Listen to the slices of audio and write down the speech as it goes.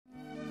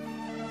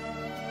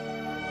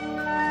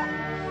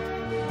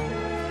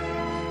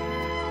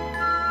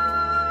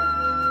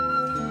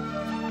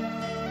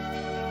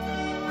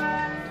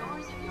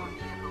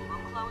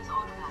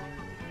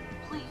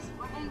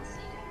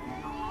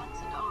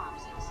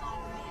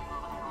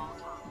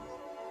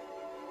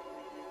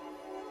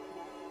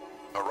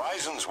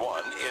Horizons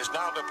 1 is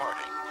now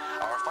departing.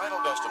 Our final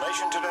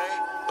destination today,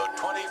 the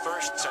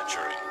 21st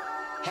century.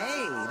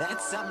 Hey,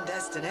 that's some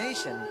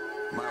destination.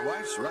 My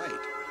wife's right.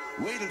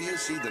 Wait till you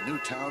see the new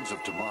towns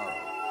of tomorrow.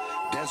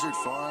 Desert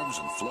farms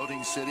and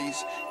floating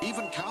cities,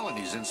 even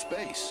colonies in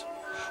space.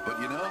 But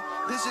you know,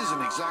 this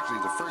isn't exactly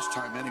the first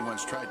time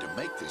anyone's tried to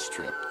make this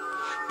trip.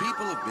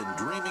 People have been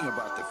dreaming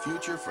about the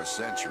future for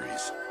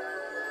centuries.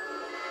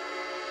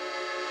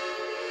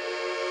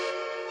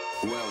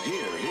 Well,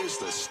 here's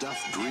the stuff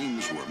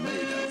dreams were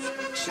made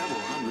of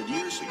several hundred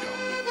years ago.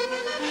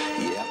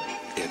 Yep,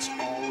 it's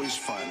always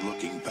fun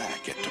looking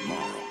back at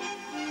tomorrow.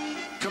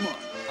 Come on,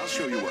 I'll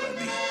show you what I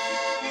mean.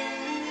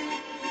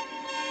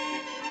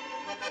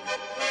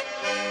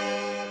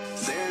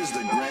 There's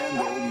the grand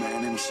old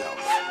man himself,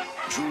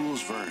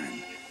 Jules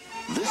Verne.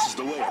 This is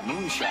the way a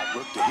moonshot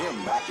looked to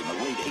him back in the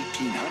late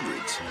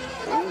 1800s.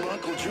 Old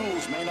Uncle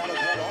Jules may not have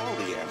had all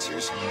the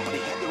answers, but he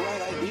had the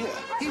right idea.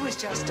 He was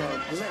just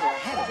a little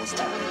ahead of his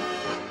time.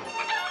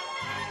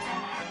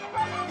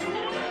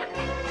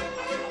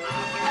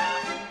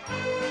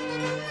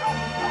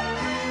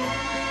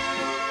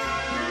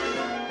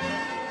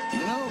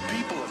 You know,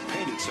 people have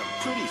painted some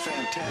pretty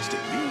fantastic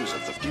views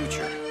of the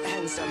future.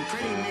 And some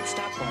pretty mixed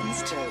up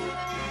ones, too.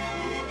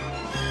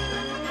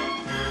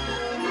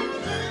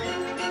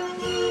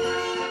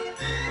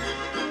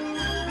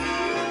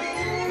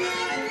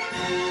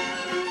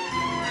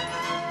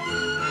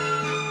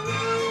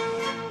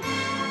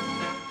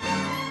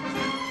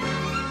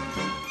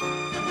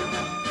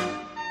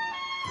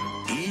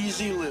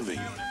 Easy living.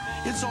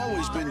 It's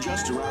always been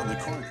just around the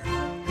corner.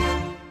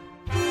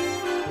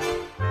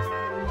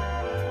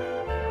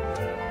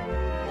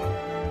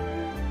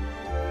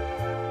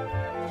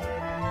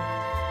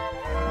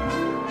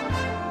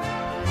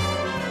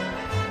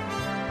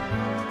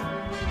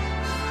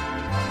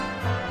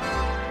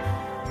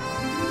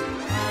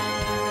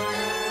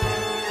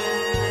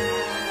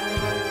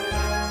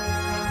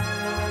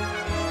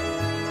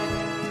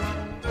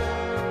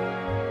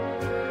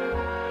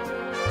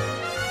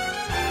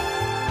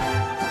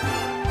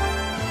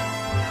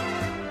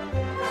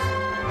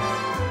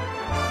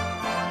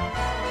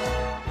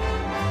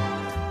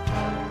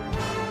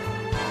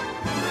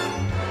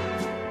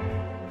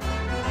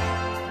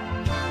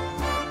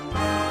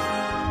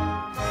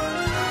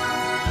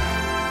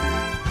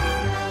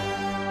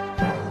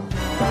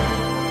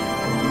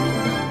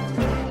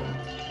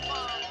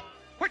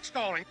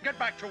 Stalling. Get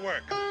back to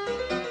work.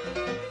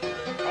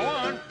 Go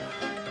on.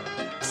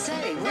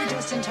 Say, we're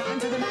just in time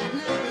for the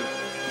matinee.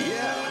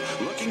 Yeah,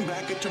 looking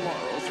back at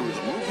tomorrow through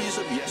the movies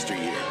of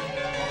yesteryear.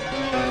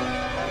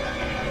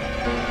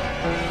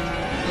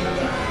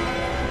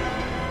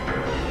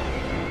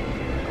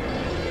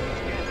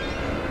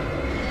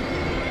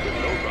 With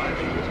no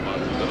driving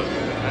responsibility,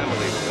 the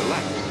families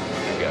relax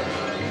together.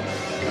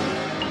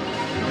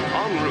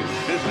 En route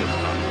business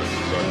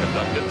conferences are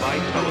conducted by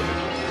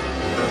television.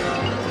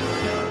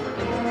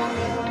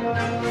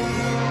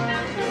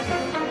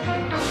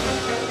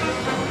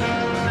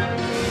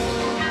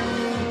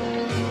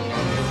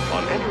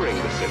 On entering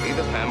the city,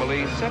 the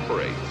family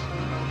separates.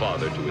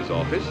 Father to his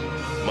office,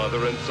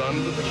 mother and son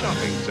to the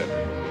shopping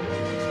center.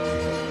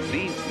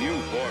 These new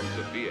forms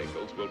of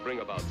vehicles will bring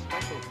about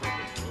special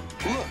purpose.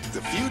 Look,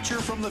 the future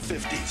from the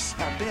 50s.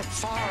 A bit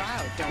far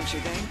out, don't you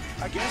think?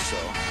 I guess so,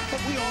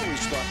 but we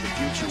always thought the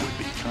future would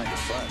be kind of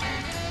fun.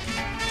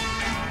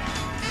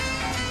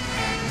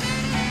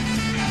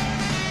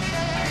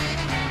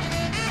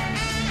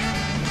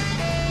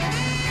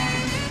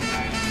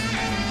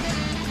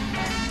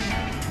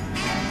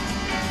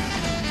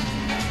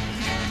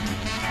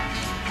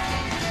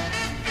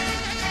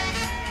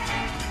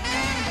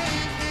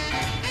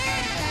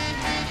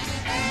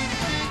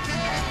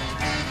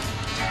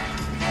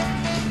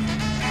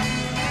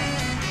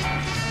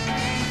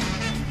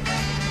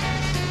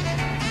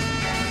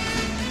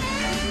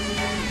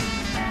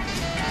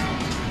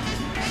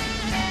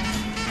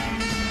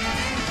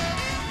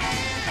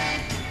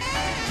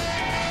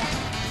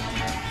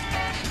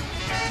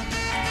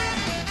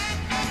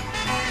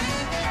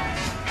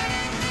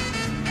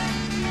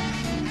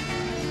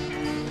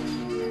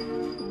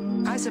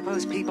 I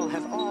suppose people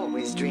have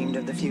always dreamed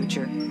of the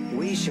future.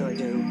 We sure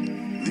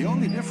do. The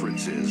only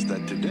difference is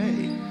that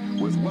today,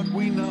 with what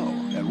we know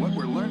and what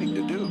we're learning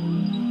to do,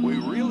 we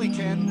really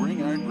can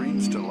bring our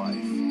dreams to life.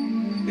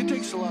 It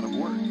takes a lot of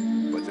work,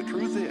 but the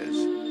truth is,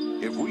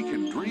 if we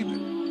can dream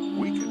it,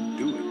 we can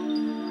do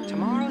it.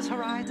 Tomorrow's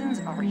horizons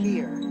are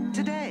here,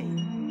 today.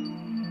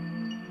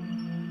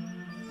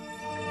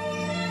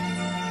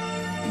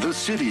 The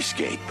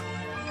cityscape,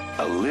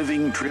 a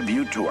living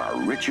tribute to our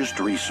richest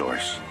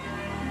resource,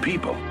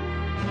 people.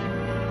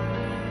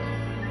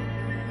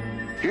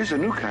 Here's a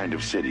new kind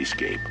of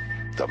cityscape,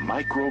 the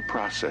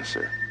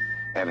microprocessor,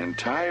 an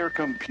entire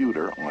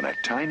computer on a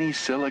tiny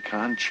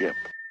silicon chip.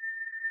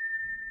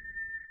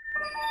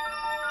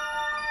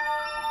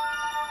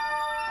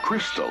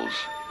 Crystals,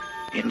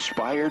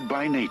 inspired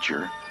by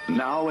nature,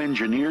 now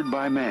engineered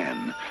by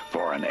man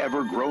for an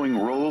ever-growing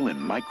role in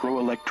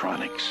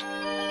microelectronics.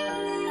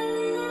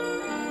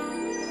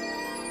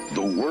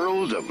 The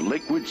world of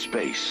liquid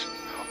space.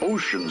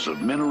 Oceans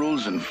of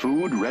minerals and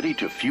food ready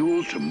to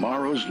fuel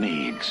tomorrow's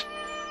needs.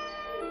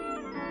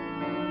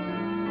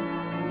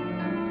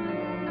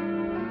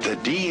 The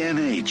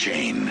DNA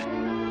chain.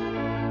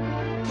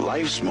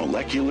 Life's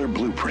molecular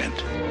blueprint.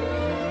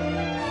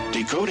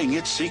 Decoding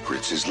its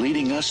secrets is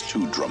leading us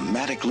to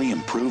dramatically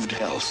improved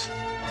health.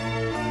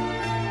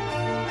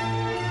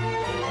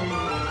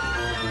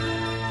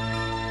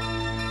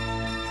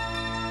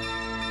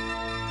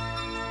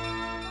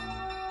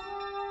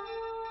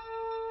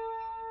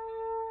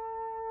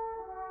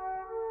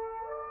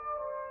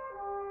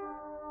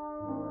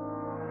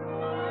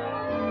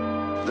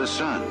 The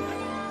sun.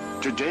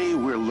 Today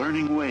we're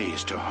learning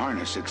ways to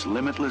harness its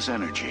limitless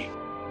energy.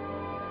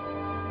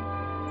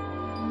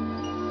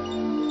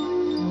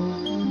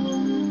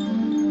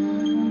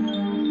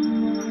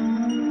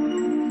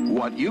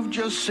 What you've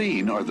just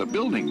seen are the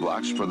building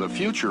blocks for the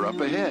future up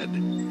ahead.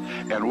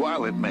 And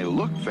while it may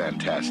look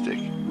fantastic,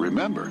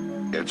 remember,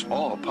 it's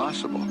all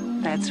possible.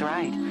 That's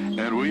right.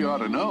 And we ought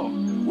to know.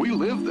 We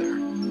live there.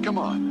 Come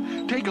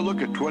on, take a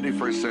look at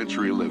 21st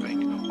century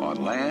living.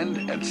 On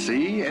land, at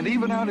sea, and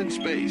even out in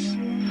space.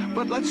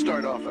 But let's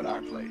start off at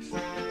our place. She's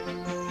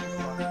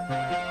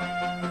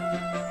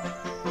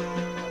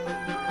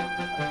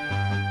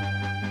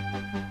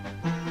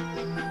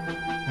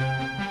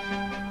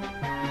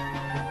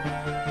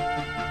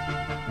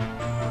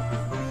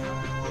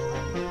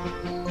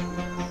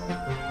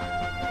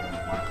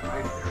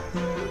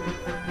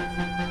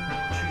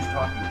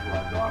talking to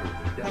our daughter,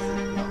 the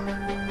desert daughter.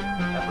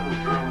 That little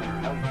girl and her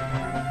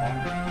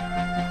husband.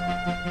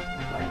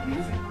 Like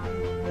music.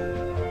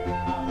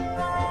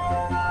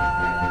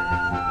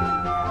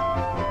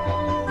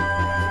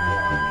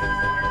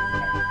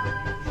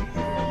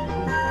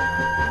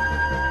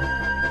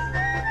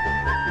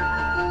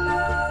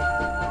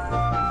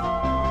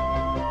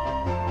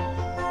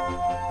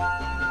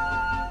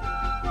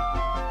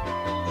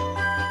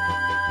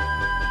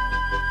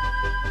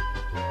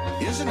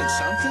 Isn't it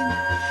something?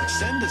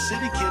 Send a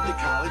city kid to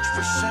college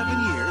for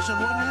 7 years and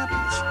what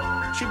happens?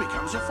 She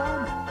becomes a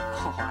farmer.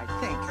 Oh, I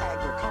think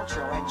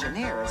agricultural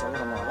engineer is a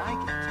little more like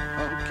it.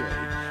 Okay,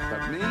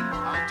 but me,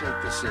 I'll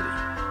take the city.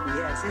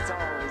 Yes, it's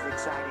always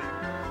exciting.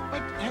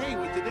 But hey,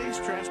 with today's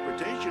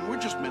transportation, we're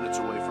just minutes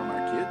away from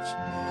our kids.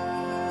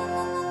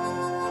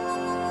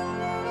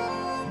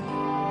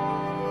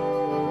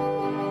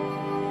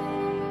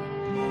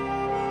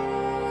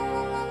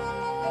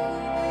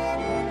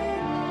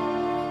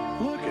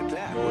 Look at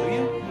that, will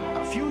you?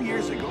 A few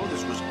years ago,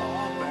 this was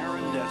all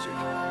barren desert.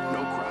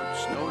 No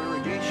crops, no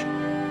irrigation.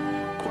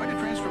 Quite a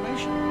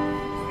transformation.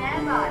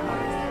 Stand by.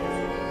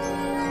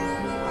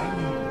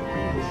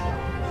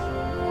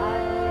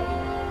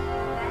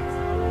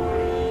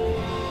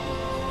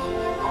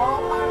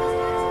 All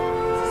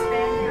participants,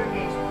 suspend your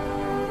engagement.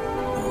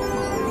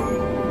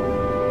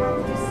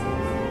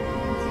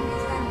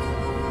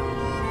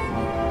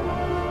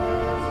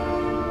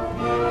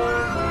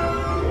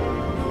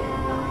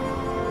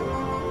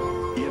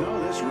 You know,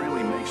 this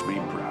really makes me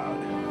proud.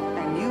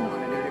 And you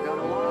wanted her to go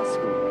to law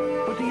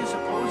school. But do you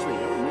suppose they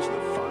ever miss the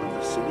fun of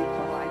the city?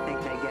 Well, I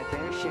think they get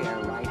their share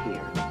right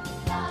here.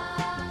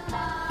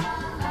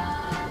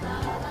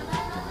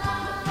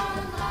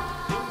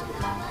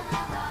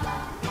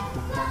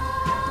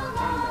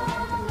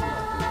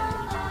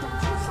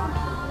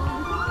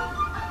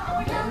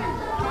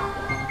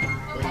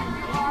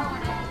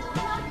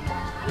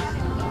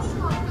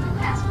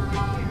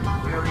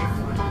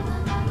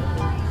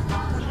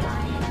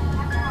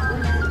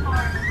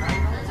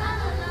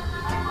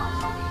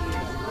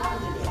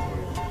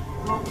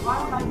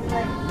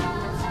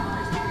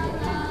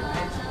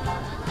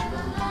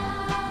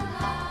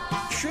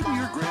 Shouldn't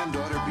your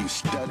granddaughter be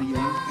studying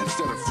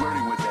instead of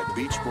flirting with that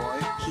beach boy?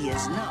 He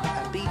is not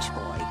a beach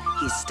boy.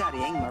 He's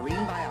studying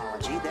marine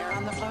biology there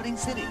on the floating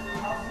city.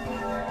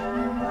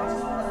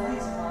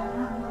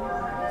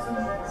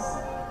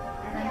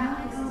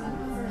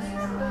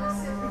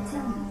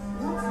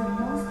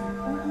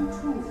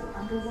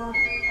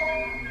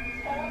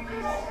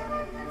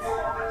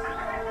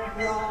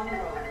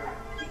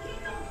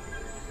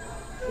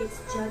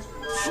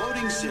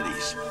 Floating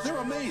cities, they're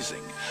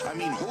amazing. I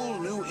mean, whole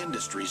new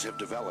industries have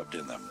developed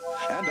in them.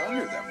 And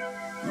under them,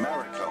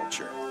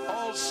 mariculture,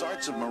 all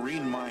sorts of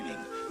marine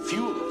mining,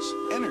 fuels,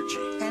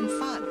 energy. And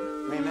fun.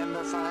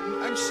 Remember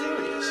fun? I'm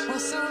serious. Well,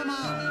 so am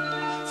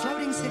I.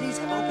 Floating cities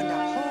have opened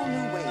up whole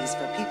new ways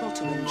for people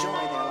to enjoy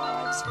their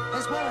lives,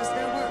 as well as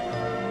their work.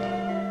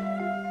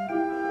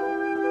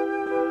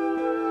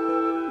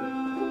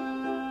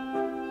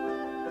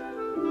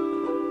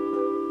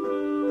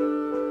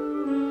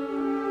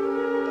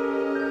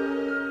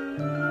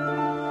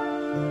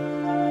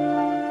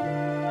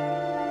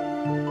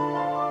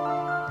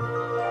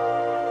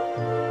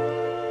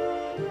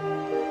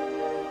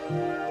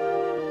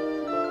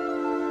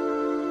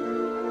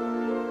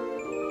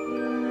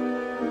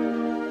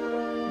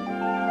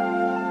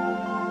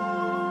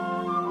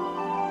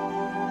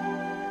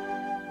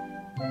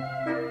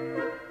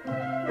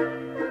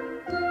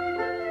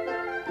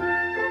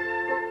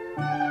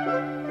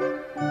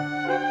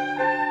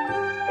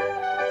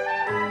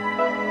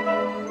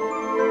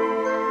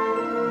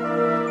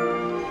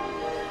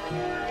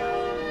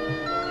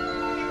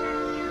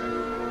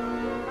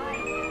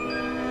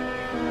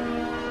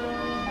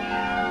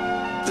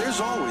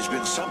 There's always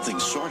been something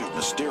sort of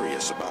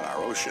mysterious about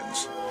our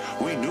oceans.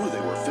 We knew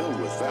they were filled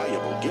with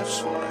valuable gifts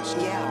for us.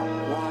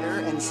 Yeah,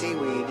 water and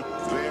seaweed.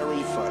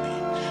 Very funny.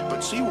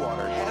 But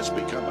seawater has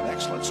become an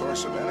excellent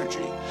source of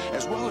energy,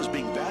 as well as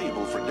being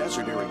valuable for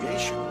desert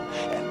irrigation.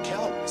 And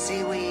kelp.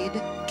 Seaweed.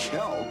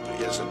 Kelp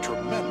is a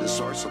tremendous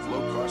source of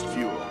low-cost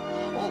fuel.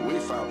 Oh, we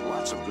found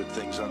lots of good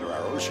things under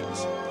our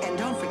oceans. And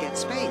don't forget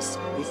space.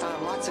 We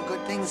found lots of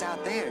good things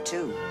out there,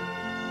 too.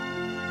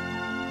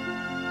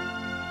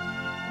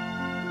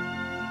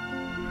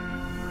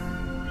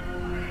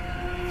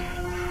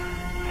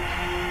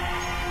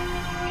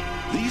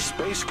 These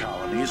space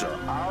colonies are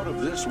out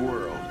of this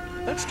world.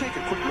 Let's take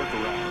a quick look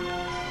around.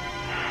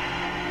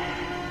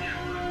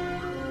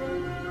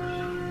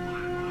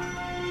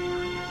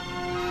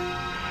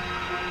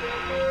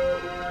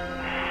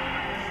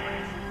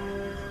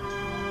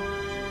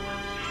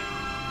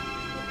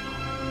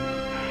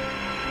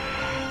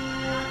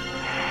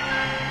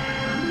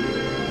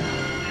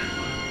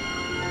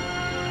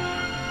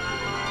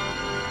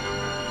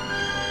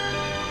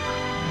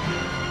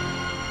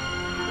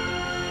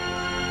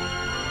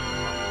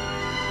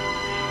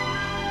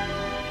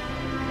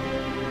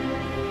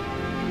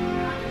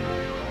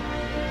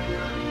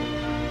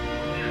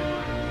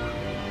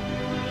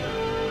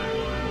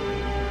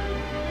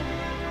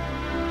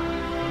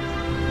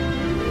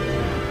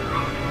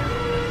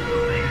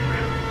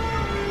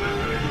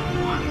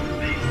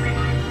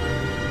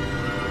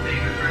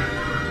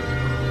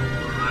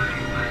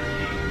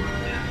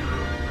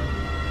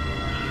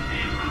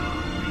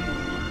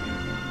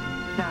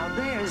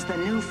 The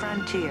new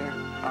frontier.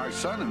 Our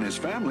son and his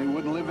family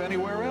wouldn't live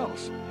anywhere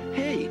else.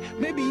 Hey,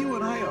 maybe you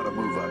and I ought to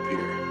move up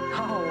here.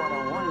 Oh, what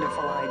a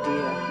wonderful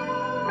idea.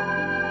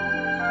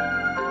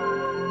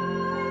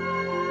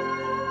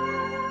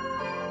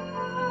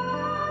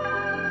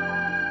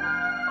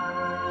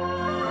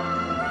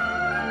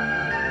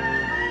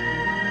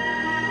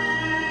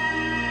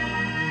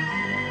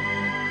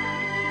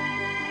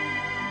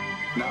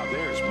 Now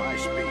there's my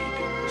speed.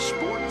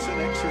 Sports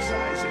and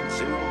exercise in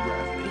zero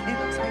gravity. It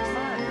looks like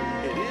fun.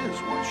 It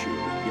is once you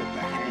get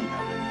the hang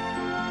of it.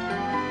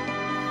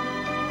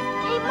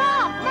 Hey,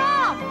 Mom!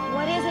 Mom!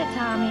 What is it,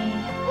 Tommy?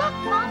 Look,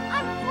 Mom,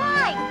 I'm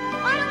flying.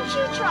 Why don't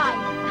you try?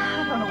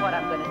 I don't know what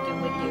I'm going to do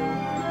with you.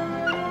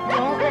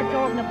 Don't let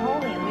go of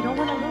Napoleon. We don't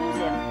want to lose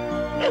him.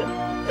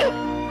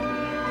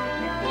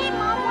 Hey,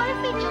 Mom, what if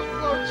he just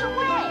floats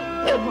away?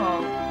 He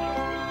won't.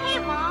 Hey,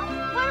 Mom,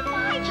 what if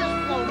I just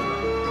float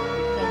away?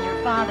 Then your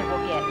father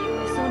will get you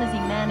as soon as he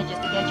manages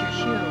to get your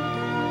shoe.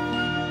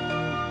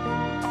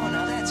 Oh,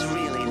 now that's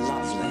really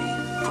lovely.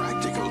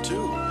 Practical,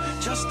 too.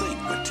 Just think,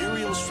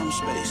 materials from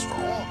space for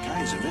all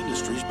kinds of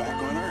industries back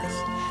on Earth.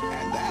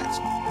 And that's...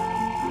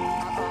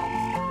 Uh-oh.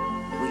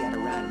 We gotta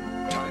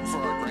run. Time for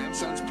our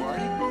grandson's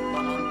party?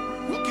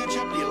 Uh-huh. We'll catch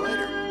up to you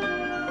later.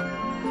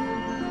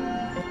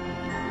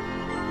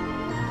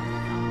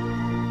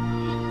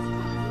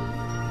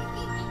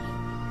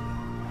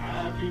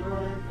 Happy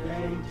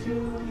birthday to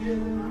you.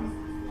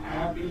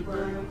 Happy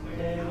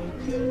birthday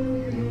to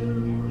you.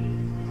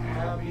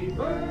 Happy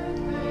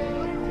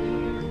birthday,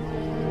 dear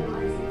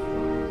Terry.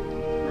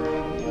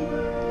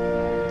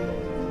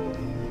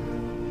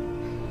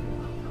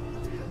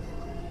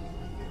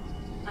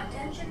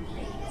 Attention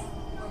please.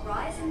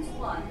 Horizons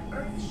 1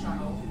 Earth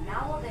Shuttle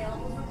now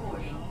available for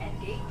boarding at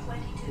Gate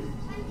 22.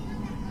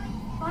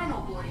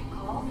 Final boarding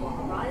call for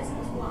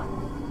Horizons 1.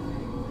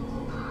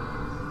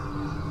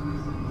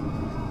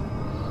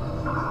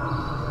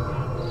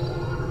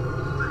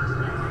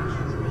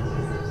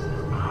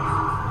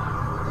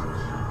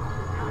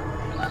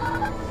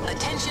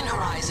 Attention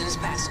Horizons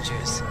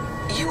passengers.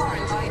 You are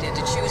invited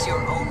to choose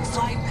your own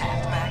flight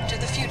path back to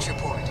the future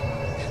port.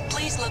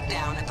 Please look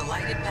down at the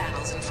lighted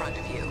panels in front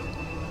of you.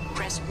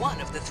 Press one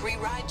of the three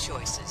ride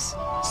choices: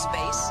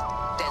 space,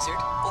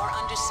 desert, or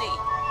undersea.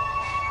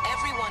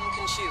 Everyone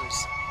can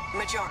choose.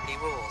 Majority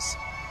rules.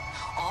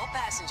 All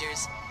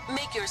passengers,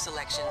 make your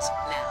selections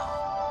now.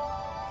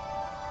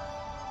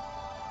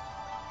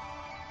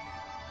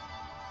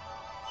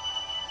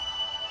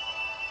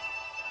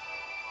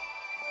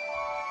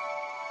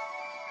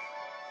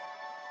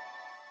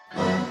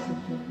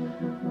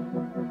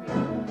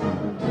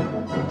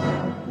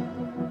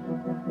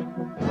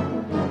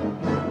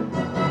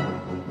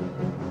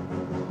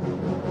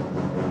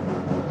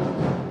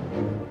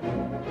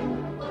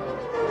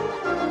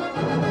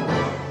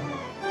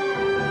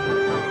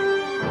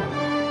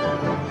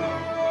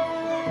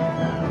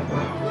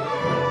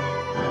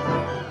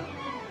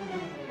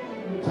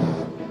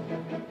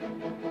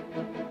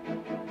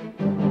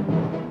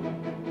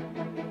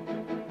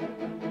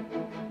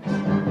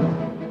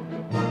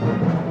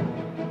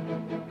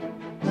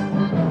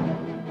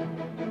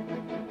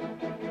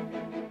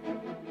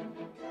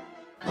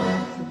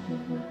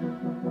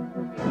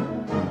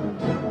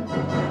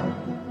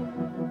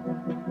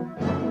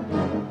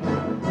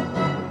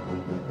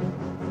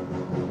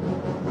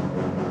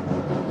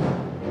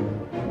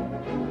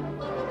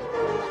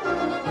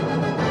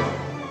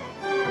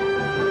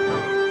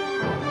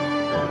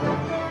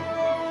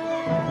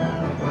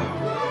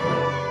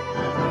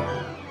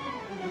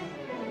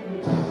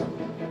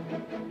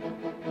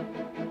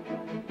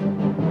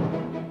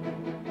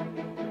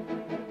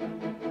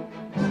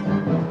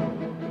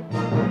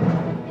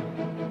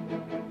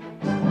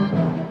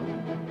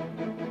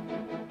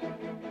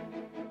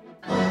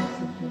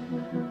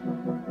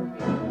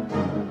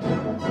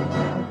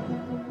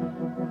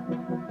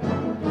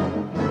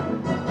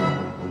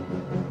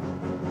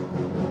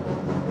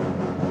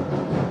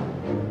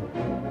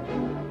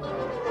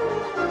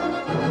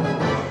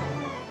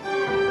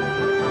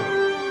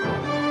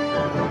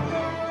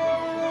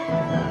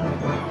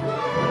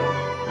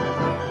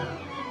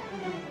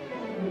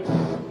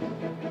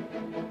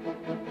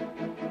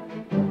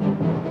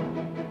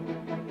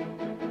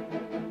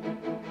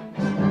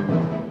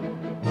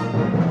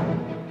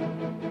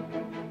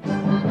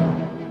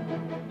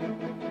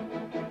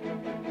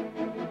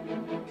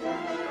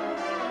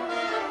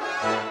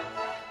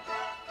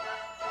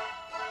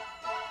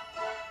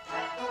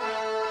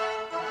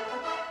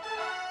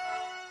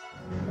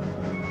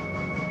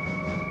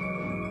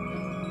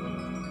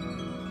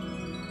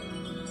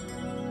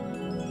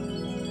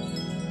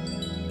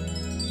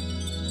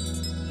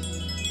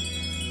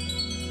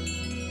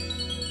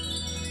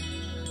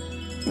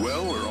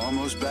 Well, we're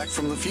almost back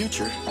from the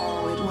future.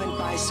 Oh, it went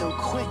by so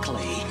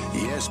quickly.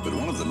 Yes, but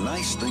one of the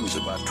nice things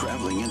about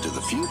traveling into the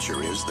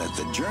future is that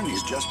the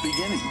journey's just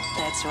beginning.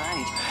 That's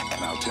right.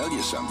 And I'll tell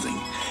you something.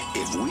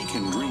 If we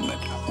can dream it,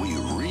 we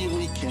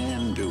really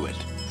can do it.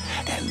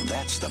 And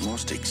that's the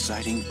most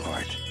exciting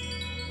part.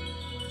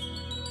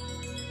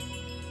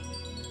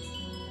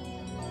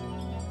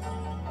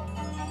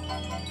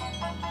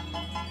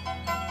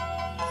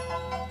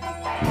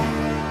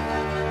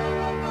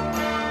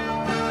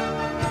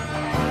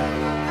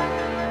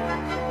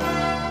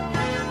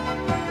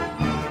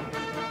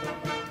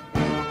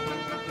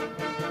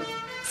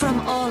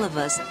 From all of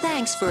us,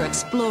 thanks for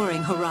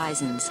exploring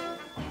horizons.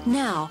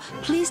 Now,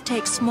 please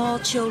take small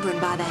children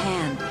by the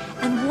hand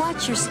and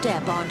watch your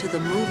step onto the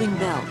moving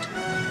belt.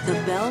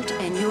 The belt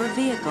and your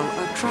vehicle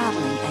are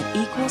traveling at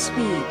equal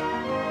speed.